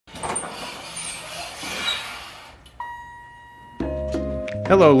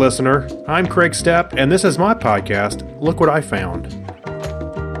Hello, listener. I'm Craig Stepp, and this is my podcast, Look What I Found.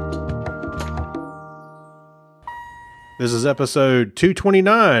 This is episode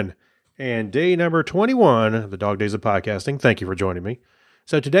 229 and day number 21 of the Dog Days of Podcasting. Thank you for joining me.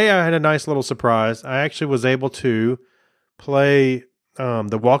 So today I had a nice little surprise. I actually was able to play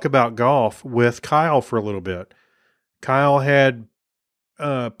the Walkabout Golf with Kyle for a little bit. Kyle had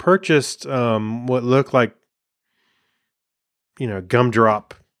purchased what looked like,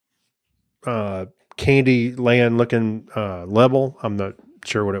 gumdrop candy land looking level. I'm not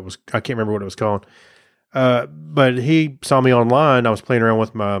sure what it was. I can't remember what it was called. But he saw me online. I was playing around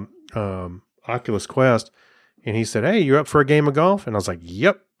with my Oculus Quest, and he said, "Hey, you're up for a game of golf?" And I was like,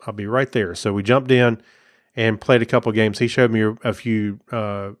 "Yep, I'll be right there." So we jumped in and played a couple games. He showed me a few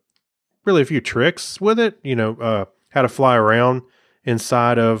tricks with it. How to fly around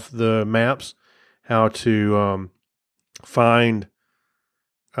inside of the maps, how to find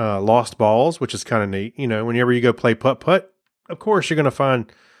lost balls, which is kind of neat. Whenever you go play putt-putt, of course you're going to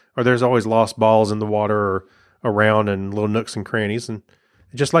find, or there's always lost balls in the water or around in little nooks and crannies. And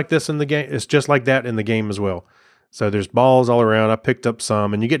just like this in the game, it's just like that in the game as well. So there's balls all around. I picked up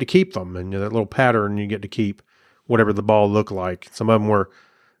some, and you get to keep them. And that little pattern, you get to keep whatever the ball looked like. Some of them were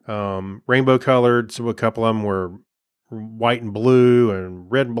rainbow colored. So a couple of them were white and blue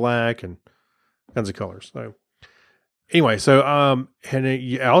and red and black and kinds of colors. So anyway,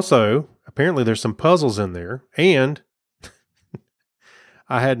 also apparently there's some puzzles in there, and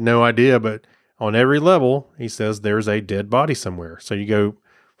I had no idea, but on every level, he says there's a dead body somewhere. So you go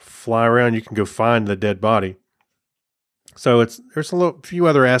fly around, you can go find the dead body. So there's a few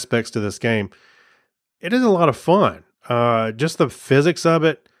other aspects to this game. It is a lot of fun. Just the physics of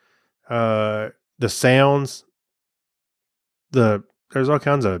it, the sounds, there's all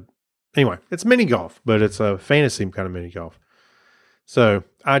kinds of, anyway, it's mini golf, but it's a fantasy kind of mini golf. So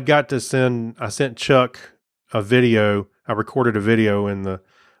I sent Chuck a video. I recorded a video in the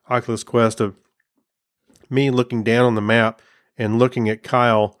Oculus Quest of me looking down on the map and looking at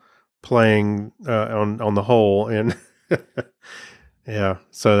Kyle playing on the hole. And yeah,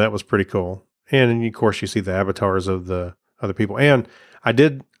 so that was pretty cool. And of course you see the avatars of the other people. And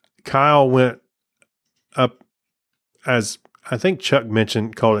Kyle went up, as I think Chuck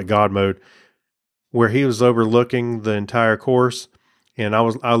called it God mode, where he was overlooking the entire course. And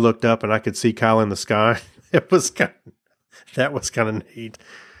I looked up and I could see Kyle in the sky. That was kind of neat,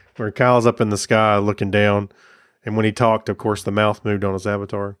 where Kyle's up in the sky looking down. And when he talked, of course, the mouth moved on his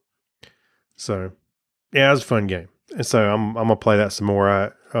avatar. So yeah, it was a fun game. And so I'm going to play that some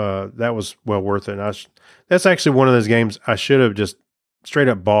more. That was well worth it. And that's actually one of those games I should have just straight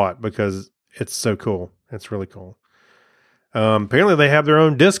up bought because it's so cool. It's really cool. Apparently they have their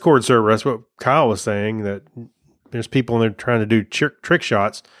own Discord server. That's what Kyle was saying, that there's people in there trying to do trick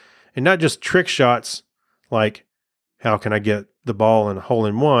shots, and not just trick shots like how can I get the ball in a hole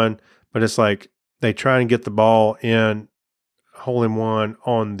in one, but it's like they try and get the ball in hole in one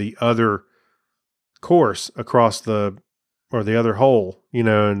on the other course across the other hole,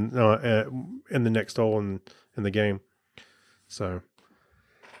 and in the next hole in the game. So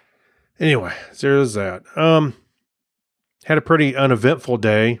anyway, so there's that. Had a pretty uneventful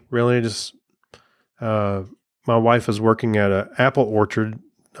day, really. Just my wife is working at an apple orchard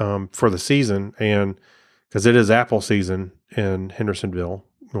for the season, and because it is apple season in Hendersonville,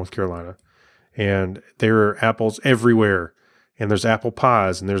 North Carolina, and there are apples everywhere, and there's apple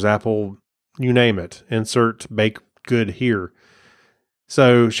pies, and there's apple, you name it, insert baked good here.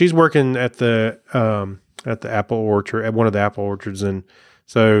 So she's working at the apple orchard, at one of the apple orchards, and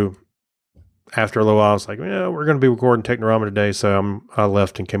so after a little while, I was like, "Well, we're going to be recording Technorama today," so I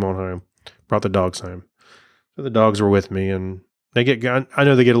left and came on home, brought the dogs home. So the dogs were with me, and I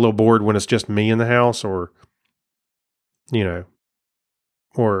know they get a little bored when it's just me in the house, or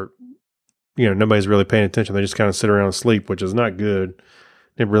nobody's really paying attention. They just kind of sit around and sleep, which is not good.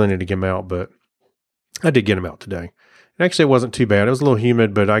 They really need to get them out, but I did get them out today. And actually, it wasn't too bad. It was a little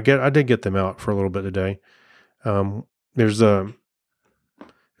humid, but I did get them out for a little bit today. There's a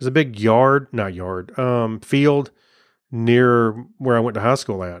big field near where I went to high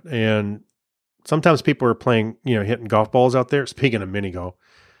school at, and sometimes people are playing, hitting golf balls out there. Speaking of mini golf,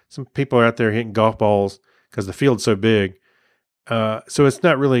 some people are out there hitting golf balls because the field's so big. So it's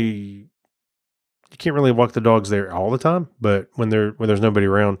not really, you can't really walk the dogs there all the time, but when there's nobody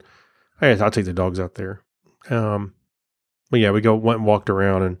around, I'll take the dogs out there. But yeah, went and walked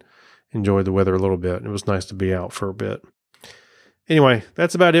around and enjoyed the weather a little bit. It was nice to be out for a bit. Anyway,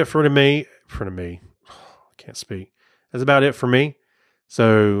 that's about it for me. I can't speak. That's about it for me.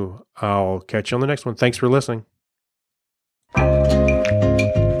 So I'll catch you on the next one. Thanks for listening.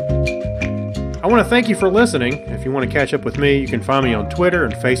 want to thank you for listening. If you want to catch up with me, you can find me on Twitter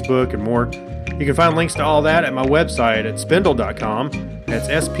and Facebook and more. You can find links to all that at my website at spindle.com. That's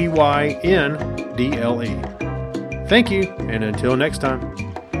SPYNDLE. Thank you, and until next time.